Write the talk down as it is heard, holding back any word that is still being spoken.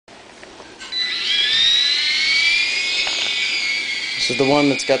is the one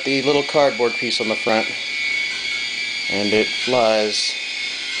that's got the little cardboard piece on the front, and it flies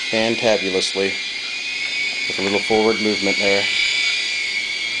fantabulously with a little forward movement there.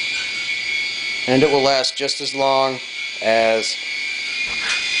 And it will last just as long as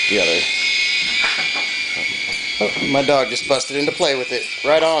the other. Oh, my dog just busted into play with it.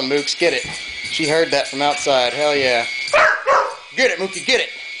 Right on, Mooks, get it. She heard that from outside. Hell yeah. Get it, Mookie, get it.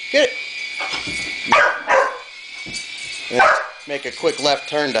 Get it. And make a quick left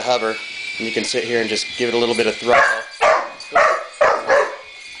turn to hover. And you can sit here and just give it a little bit of throttle.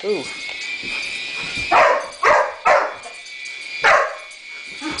 Ooh.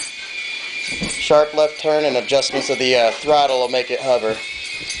 Sharp left turn and adjustments of the throttle will make it hover.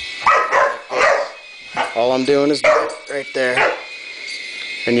 All I'm doing is right there.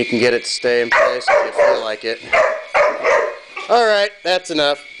 And you can get it to stay in place if you feel like it. Alright, that's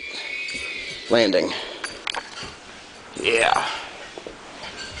enough. Landing. Yeah.